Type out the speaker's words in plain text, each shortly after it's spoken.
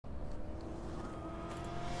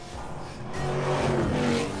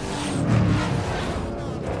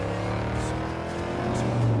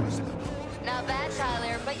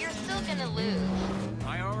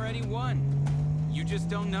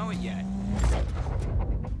don't know it yet.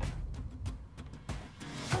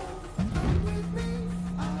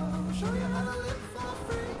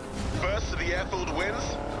 First to the airfield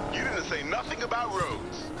wins. You didn't say nothing about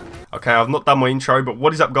roads. Okay, I've not done my intro, but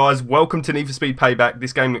what is up, guys? Welcome to Need for Speed Payback.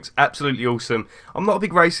 This game looks absolutely awesome. I'm not a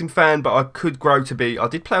big racing fan, but I could grow to be. I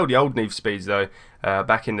did play all the old Need for Speeds, though,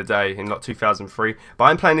 back in the day, in like 2003. But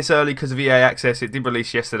I'm playing this early because of EA Access. It did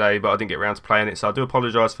release yesterday, but I didn't get around to playing it, so I do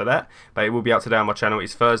apologise for that. But it will be out today on my channel.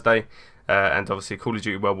 It's Thursday. And obviously Call of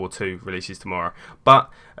Duty World War II releases tomorrow. But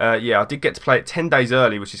yeah, I did get to play it 10 days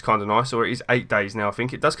early, which is kind of nice. Or it is 8 days now, I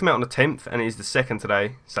think. It does come out on the 10th, and it is the 2nd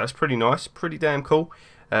today. So that's pretty nice. Pretty damn cool.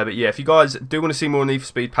 But yeah, if you guys do want to see more Need for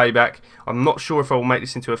Speed Payback, I'm not sure if I will make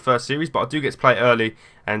this into a first series, but I do get to play it early,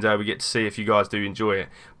 and we get to see if you guys do enjoy it.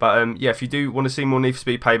 But yeah, if you do want to see more Need for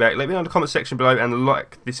Speed Payback, let me know in the comment section below, and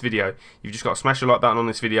like this video. You've just got to smash the like button on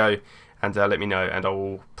this video, and let me know, and I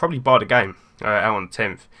will probably buy the game out on the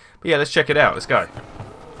 10th. But yeah, let's check it out. Let's go.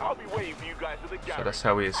 I'll be waiting for you guys at the garage. So that's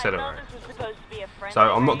how we set it right. So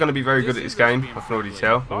I'm not going to be very good at this game, I can already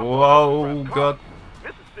tell. Whoa, God.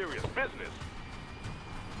 This is serious business.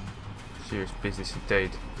 Serious business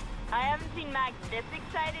indeed. I haven't seen Max this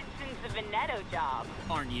excited since the Veneto job.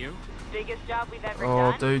 Aren't you? Biggest job we've ever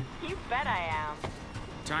Oh, done? dude. You bet I am.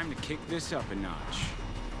 Time to kick this up a notch.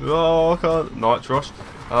 Oh, I can't. Nitros.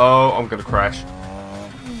 Oh, I'm going to crash.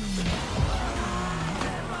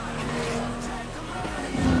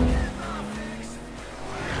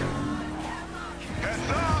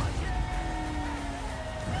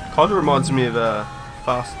 Kind of reminds me of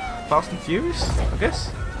Fast and Furious, I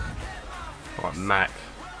guess. Alright, Mac.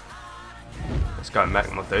 Let's go,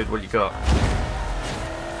 Mac, my dude. What you got?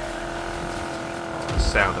 Oh, the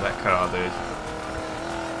sound of that car, dude.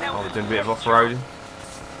 Oh, we're doing a bit of off-roading.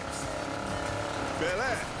 Bel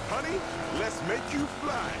Air, honey, let's make you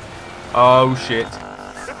fly. Oh, shit.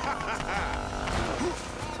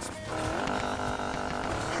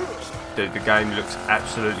 Dude, the game looks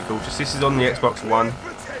absolutely gorgeous. This is on the Xbox One.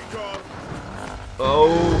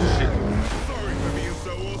 Oh, shit. Sorry for being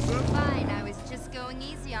so awesome. Fine, I was just going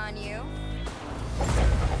easy on you.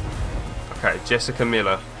 Okay, Jessica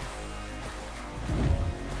Miller.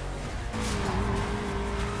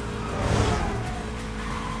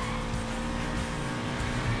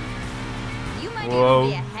 You might Whoa.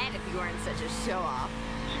 even be ahead if you weren't such a show-off.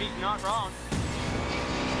 She's not wrong.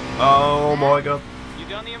 Oh my God. You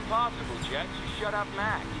done the impossible, Jess. You shut up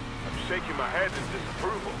Mac. I'm shaking my head in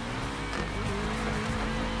disapproval.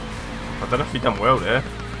 I don't know if you've done well there.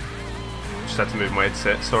 Just had to move my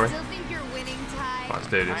headset, sorry. Still think you're winning, Ty? Let's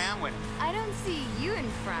do I this. am winning. I don't see you in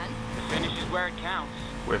front. The finish is where it counts.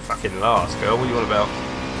 We're fucking last, girl. What are you on about?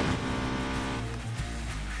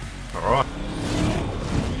 Alright.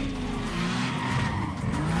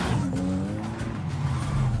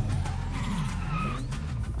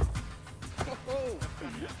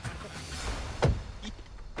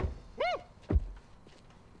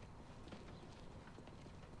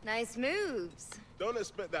 Nice moves. Don't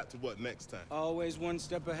expect that to work next time. Always one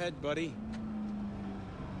step ahead, buddy.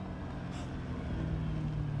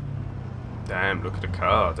 Damn, look at the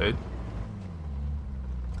car, dude.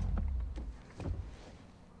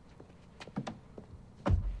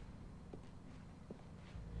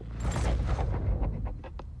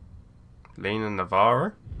 Lena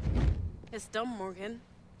Navarro? It's done, Morgan.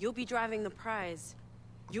 You'll be driving the prize.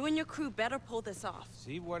 You and your crew better pull this off.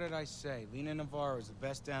 See, what did I say? Lena Navarro is the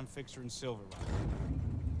best damn fixer in Silver Rock.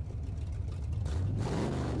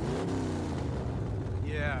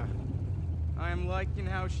 Yeah. I am liking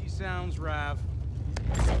how she sounds, Rav.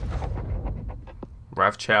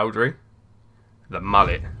 Rav Chowdhury. The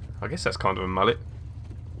mullet. I guess that's kind of a mullet.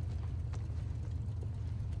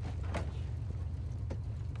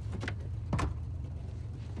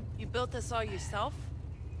 You built this all yourself?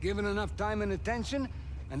 Given enough time and attention,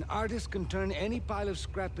 an artist can turn any pile of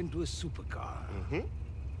scrap into a supercar.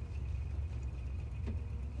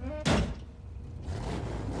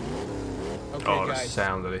 Okay, Oh, the guys.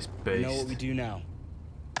 sound of this You know what we beast. do now.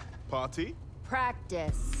 Party?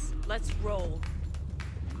 Practice. Let's roll.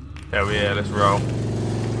 Hell yeah, let's roll.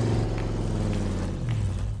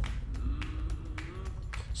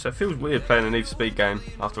 So it feels weird playing a Need for Speed game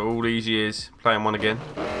after all these years, playing one again.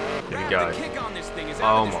 Here we go. The kick on this thing is Oh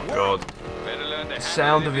out of my this world. God. Better learn to The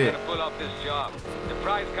sound of it. pull off this job. The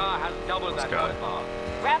prize car has double Let's that go. horsepower.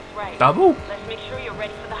 Rap's right. Double? Let's make sure you're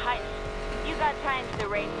ready for the heist. You got time to the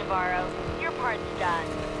race, Navarro. Your part's done.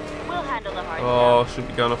 We'll handle the hard Oh, stuff. should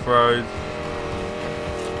be going off road.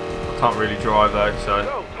 I can't really drive though, so.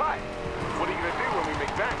 No, Ty. What are you gonna do when we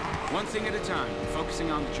make bank? One thing at a time,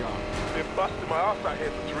 focusing on the job. Been busting my ass out here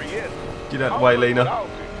for 3 years. Get out of the way, Lena.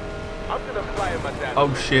 I'm gonna fly in my dad's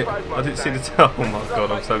Oh shit, I didn't see the top. Oh my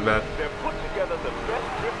god, I'm so bad. They've put together the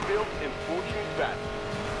best drift builds in Fortune Fat.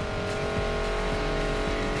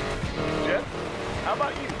 Jess, how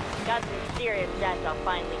about you? Got some serious debts I'll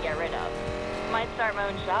finally get rid of. Might start my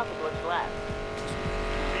own shop with what's left.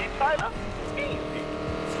 See, Tyler? Easy.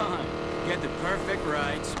 Fine. Get the perfect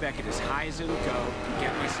ride, spec it as high as it'll go, and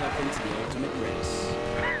get myself into the ultimate race.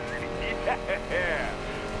 Yeah,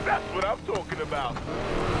 that's what I'm talking about.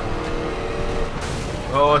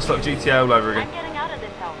 Oh, it's like GTA all over again. I'm getting out of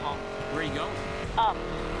this hellhole. Where you going? Up.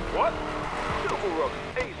 What? Silver Rock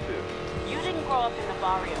Aces. You didn't grow up in the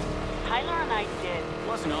barrio. Tyler and I did.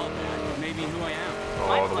 Wasn't all bad, but maybe who I am.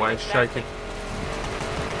 Oh, the wave's shaking.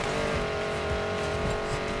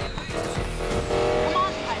 Come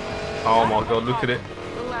on, Tyler. Oh my god, look at it.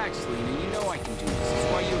 Relax, Lena. You know I can do this.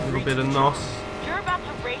 That's why you A agreed little bit to of the nos. You're about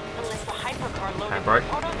to race Alyssa hypercar loaded Handbrake.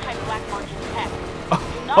 with prototype black market tech.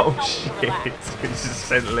 Do not tell Oh me to shit, relax. it's just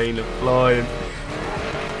sent Lena flying.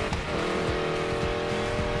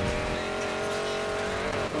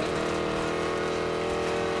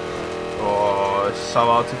 Oh, it's so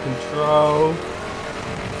hard to control.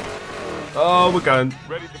 Oh, we're going.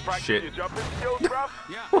 Ready to practice Shit. your jumping skills, bruv?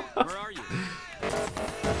 Yeah, where are you?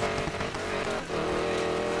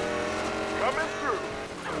 Coming through.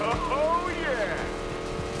 Oh, yeah.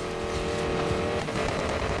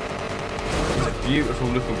 It's a beautiful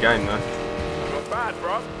looking game though. Not bad,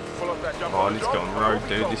 bruv. Pull off that jump Oh, on the let's get jump. on the road,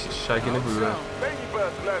 dude. This is shaking everywhere. Baby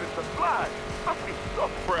bird's learning to fly. I feel so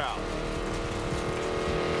proud.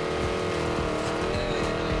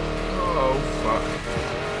 Oh, fuck.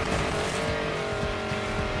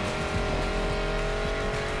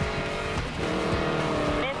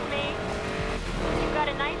 Miss me? You've got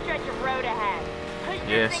a nice stretch of road ahead. Push this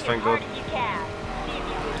Yes, thing thank as hard God. as you can. See if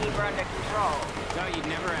you can keep her under control. Thought you'd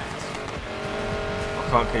never ask. I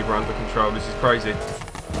can't keep her under control. This is crazy.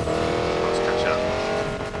 Let's catch up.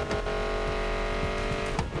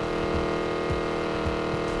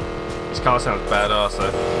 This car sounds badass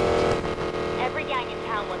though. Every gang in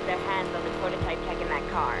town wants their hands on the prototype tech in that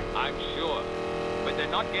car. I'm sure. But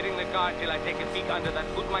they're not getting the car until I take a peek under that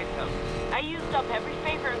hood myself. I used up every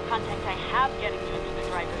favor and contact I have getting you into the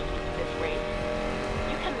driver's seat for this race.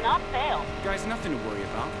 You cannot fail. Guys, nothing to worry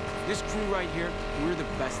about. This crew right here, we're the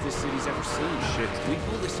best this city's ever seen. Shit. We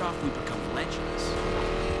pull this off, we become legends.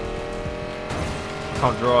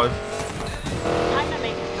 Can't drive. Time to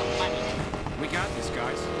make some money. We got this,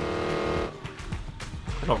 guys.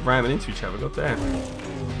 They're not ramming into each other. God damn.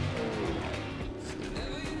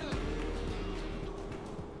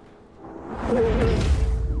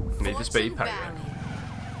 Need the speed Fortune payback. Valley.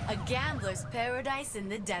 A gambler's paradise in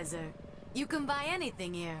the desert. You can buy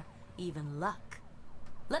anything here, even luck.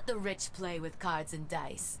 Let the rich play with cards and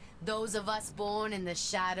dice. Those of us born in the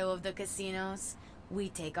shadow of the casinos, we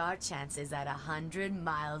take our chances at 100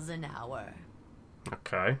 miles an hour.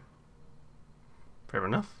 Okay. Fair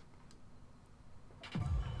enough.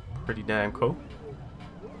 Pretty damn cool.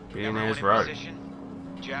 Billionaire's Road.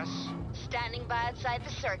 Jess, Standing by outside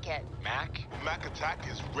the circuit. Mac Attack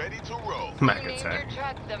is ready to roll. Mac You named attack. your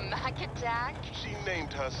truck the Mac Attack? She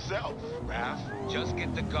named herself. Raph, just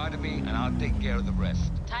get the car to me and I'll take care of the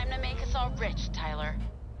rest. Time to make us all rich, Tyler.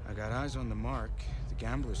 I got eyes on the mark. The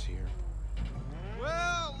gambler's here.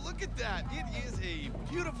 Well, look at that. It is a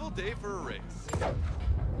beautiful day for a race.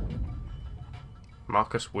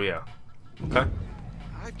 Marcus Weir. Okay.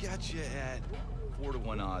 I've got you at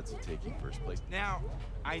 4-to-1 odds of taking first place. Now,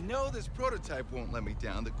 I know this prototype won't let me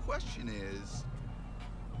down. The question is,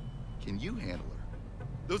 can you handle her?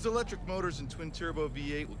 Those electric motors and twin-turbo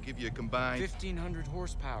V8 will give you a combined 1,500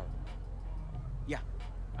 horsepower. Yeah,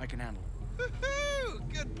 I can handle it.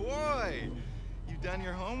 Woohoo! Good boy! You've done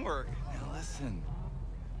your homework. Now listen,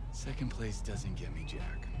 second place doesn't get me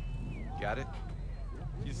jack. Got it?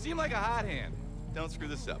 You seem like a hot hand. Don't screw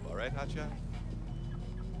this up, all right, hotshot?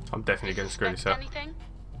 I'm definitely going to screw this up. Anything?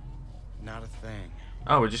 Not a thing.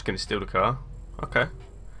 Oh, we're just going to steal the car. Okay.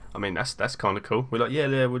 I mean, that's kind of cool. We're like,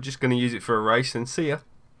 yeah, we're just going to use it for a race and see ya.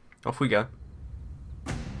 Off we go.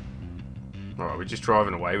 Alright, we're just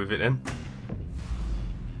driving away with it then.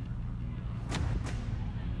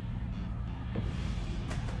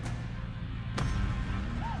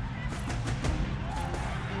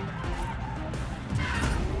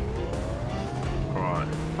 Alright.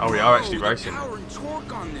 Oh, we are actually Whoa, racing. The power and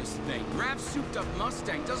torque on this thing. Rav's souped up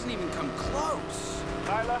Mustang doesn't even come close.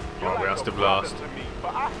 Tyler, Oh, you're we like are a still brother blast. to me,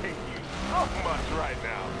 but I hate you so much right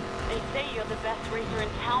now. They say you're the best racer in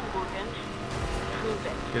town, Morgan. Prove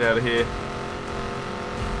it. Get out of here.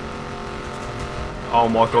 Oh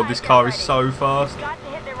my god, this car is so fast. Got to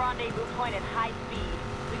hit the wrong rendezvous point at high speed.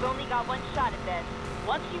 We've only got one shot at this.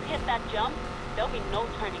 Once you hit that jump, there'll be no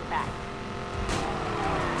turning back.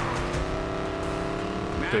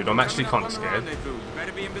 Dude, I'm actually kind of scared.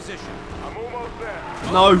 Better be in position. I'm almost there.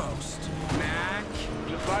 No! Almost. Mac.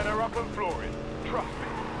 Just line her up and floor it. Trust me.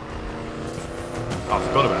 Oh, I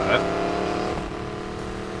forgot about that.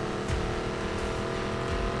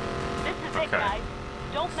 This is it, Okay. guys.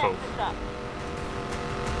 Don't mess this up.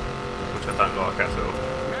 Which I don't like at all.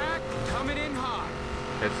 Mac, coming in hot.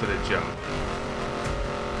 Head for the jump.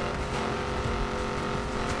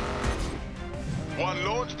 One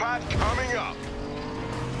launch pad coming up.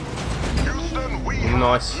 Houston, we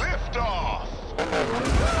Nice. have liftoff.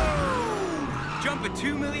 Jump a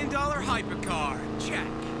 $2 million hypercar. Check.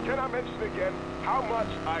 Can I mention again how much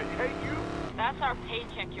I hate you? That's our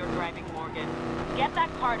paycheck you're driving, Morgan. Get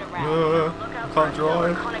that cart around. Can't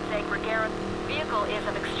drive. Reguera's vehicle is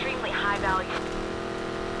of extremely high value.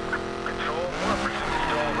 Control, more pursuit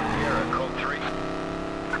still over Sierra, code 3.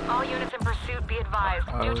 All units in pursuit be advised.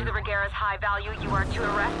 Due to the Reguera's high value, you are to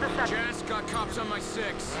arrest the subject. Jess, got cops on my 6.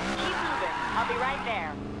 Keep moving. I'll be right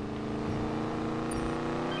there.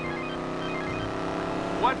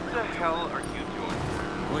 What the hell are you doing?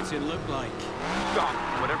 What's it look like? Stop.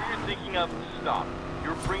 Whatever you're thinking of, stop.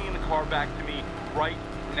 You're bringing the car back to me right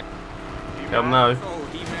now. Hell no. Oh,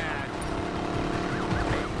 he mad.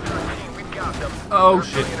 We've got them. Oh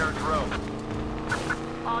shit.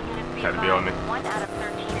 All units be Had to be on me. advised. 1 out of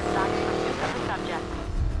 13 is not in pursuit of the subject.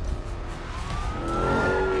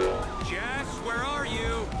 Jess, where are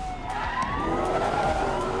you?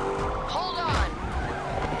 Hold on.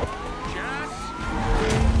 Jess?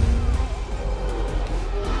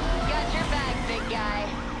 Got your back, big guy.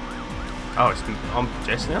 Oh, I'm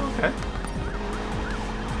Jess now? Okay.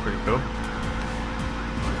 Pretty cool.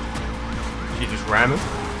 She just ram him.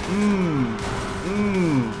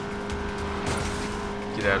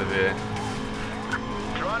 Get out of there.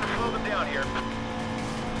 Trying to slow them down here.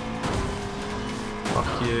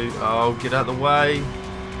 Fuck you. Oh, get out of the way.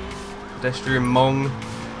 Pedestrian mong.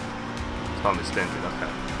 Time extended,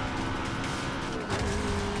 okay.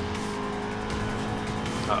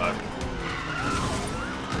 Uh-oh.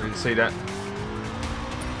 I didn't see that.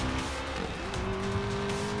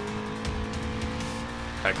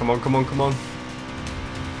 Okay, come on, come on, come on.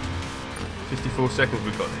 54 seconds,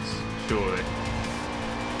 we've got this. Surely.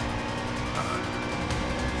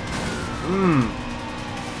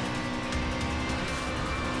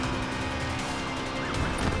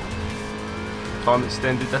 Time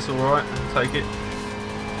extended, that's alright. Take it.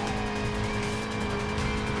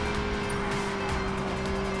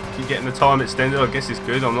 Keep getting the time extended, I guess it's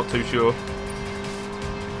good, I'm not too sure.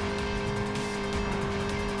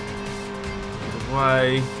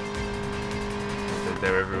 Way.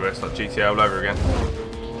 They're everywhere, it's like GTA all over again.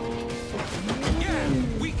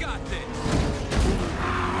 Yeah, we got this.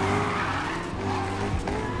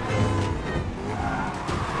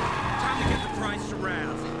 Time to get the prize to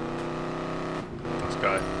Rav. Let's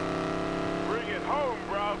go. Bring it home,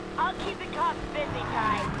 bro. I'll keep the cops busy,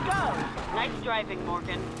 Ty. Go! Nice driving,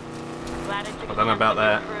 Morgan. Glad I took I don't know about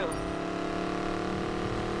that.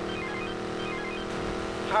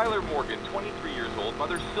 Tyler Morgan, 23 years old,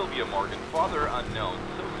 mother Sylvia Morgan, father unknown.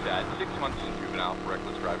 So sad, 6 months in juvenile for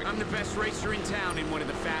reckless driving. I'm the best racer in town in one of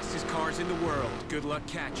the fastest cars in the world. Good luck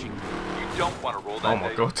catching me. You don't want to roll that Oh my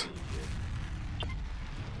day. god.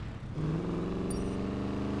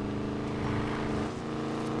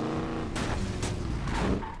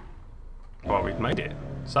 Well, we've made it.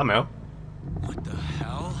 Somehow. What the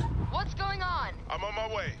hell? What's going on? I'm on my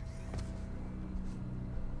way.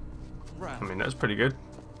 I mean, that was pretty good.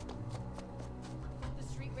 The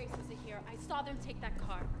street racers are here. I saw them take that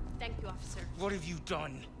car. Thank you, officer. What have you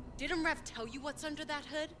done? Didn't Rev tell you what's under that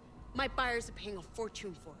hood? My buyers are paying a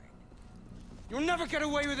fortune for it. You'll never get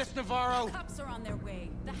away with this, Navarro. Cops are on their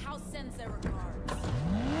way. The house sends their regards.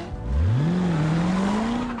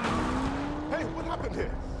 Hey, what happened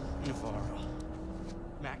here? Navarro.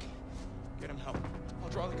 Mac, get him help. I'll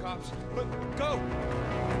draw the cops. But go!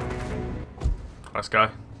 Let's go.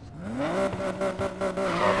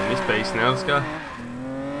 Driving this beast now, let's go.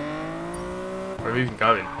 Where are we even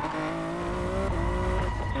going?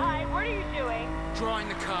 Ty, what are you doing? Drawing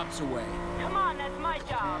the cops away. Come on, that's my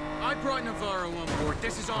job. I brought Navarro on board.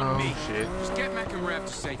 This is on me. Shit. Just get Mac and Rev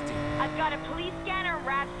to safety. I've got a police scanner and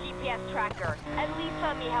Rav's GPS tracker. At least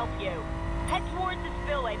let me help you. Head towards the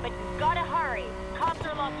spillway, but you've gotta hurry. Cops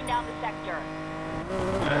are locking down the sector.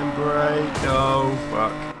 And brake. Oh,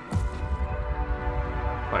 fuck.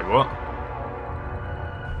 Wait, what?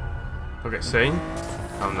 I'll get seen?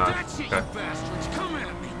 Oh no. That's it, Okay. you bastards! Come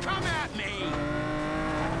at me! Come at me!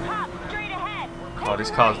 Oh, this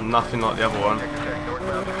car's nothing like the other one. 1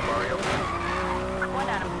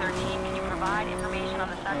 out of 13, can you provide information on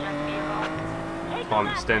the subject's vehicle? Time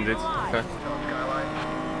extended. Okay.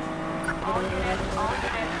 All units,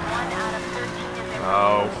 1 out of 13 is in Oh,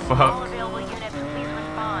 All fuck. available units, please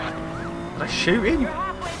respond. Are they shooting? You're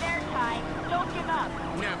halfway there, Ty. Don't give up.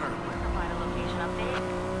 Never. Provide a location update.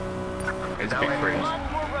 It's a bit cringe. Lots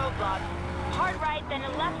more roadblocks. Hard right, then a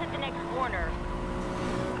left at the next corner.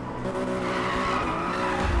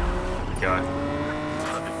 Go.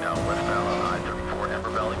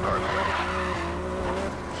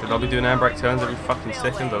 Should I be doing handbrake turns every fucking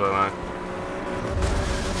second? I don't know.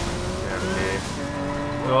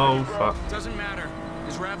 Yeah, oh, fuck. Doesn't matter.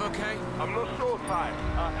 Is Rav okay? I'm not sure, Ty.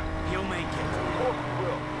 He'll make it. Of course he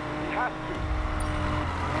will. He has to.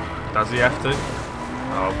 Does he have to?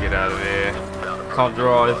 Oh, get out of here. Can't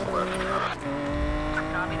drive.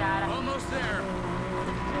 Copy that. Almost there.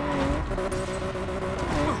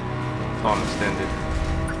 Time extended.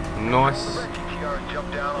 Nice.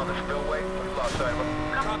 Jump down on the spillway. Lost sight of him.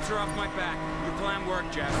 Cops are off my back. Your plan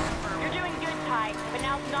worked, Jess. You're doing good, Ty, but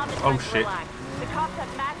now's not the Oh, time to shit. relax. The cops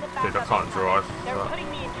have massive Dude, I backup can't incoming. drive. They're Right.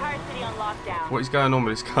 putting the entire city on lockdown. What is going on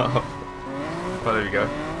with this car? Oh, there we go.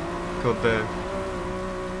 God damn.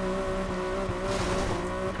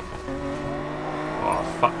 Oh,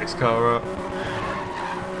 fuck this car up.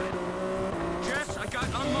 Jess, I got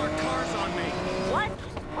unmarked cars on me. What?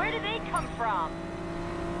 Where did they come from?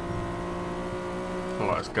 Oh,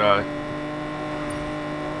 let's go.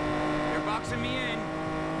 They're boxing me in.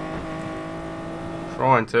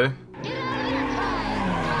 Trying to.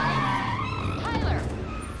 Tyler!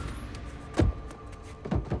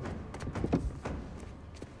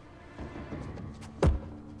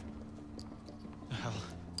 The hell?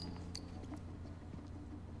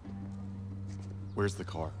 Where's the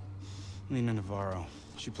car? Lena Navarro.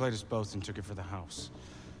 She played us both and took it for the house.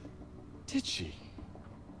 Did she?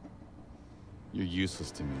 You're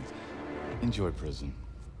useless to me. Enjoy prison.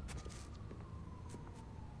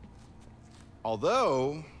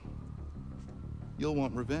 Although, you'll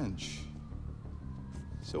want revenge.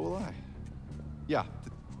 So will I. Yeah,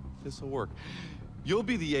 this'll work. You'll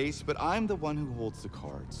be the ace, but I'm the one who holds the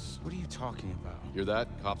cards. What are you talking about? Hear that?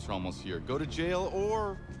 Cops are almost here. Go to jail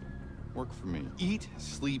or work for me. Eat,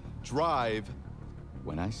 sleep, drive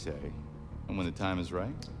when I say, and when the time is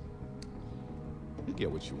right, you get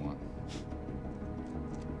what you want.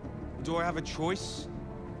 Do I have a choice?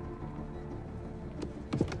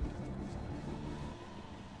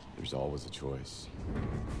 There's always a choice.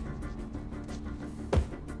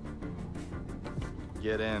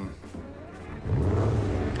 Get in.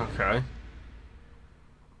 Okay.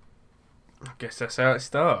 I guess that's how it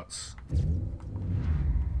starts.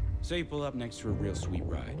 So you pull up next to a real sweet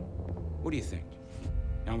ride. What do you think?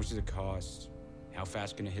 How much does it cost? How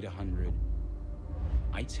fast can it hit 100?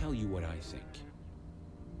 I tell you what I think.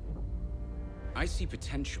 I see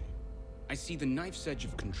potential. I see the knife's edge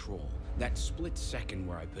of control. That split second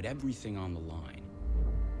where I put everything on the line.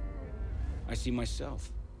 I see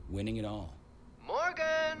myself winning it all.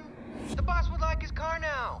 Morgan! The boss would like his car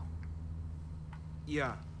now.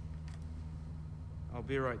 Yeah. I'll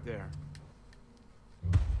be right there.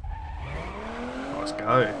 Let's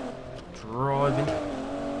go. Driving.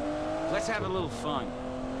 Let's have a little fun.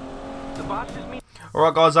 The boss is me.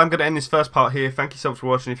 Alright guys, I'm going to end this first part here. Thank you so much for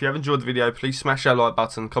watching. If you have enjoyed the video, please smash that like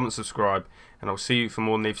button, comment, subscribe, and I'll see you for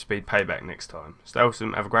more Need for Speed Payback next time. Stay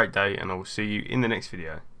awesome, have a great day, and I will see you in the next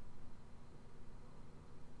video.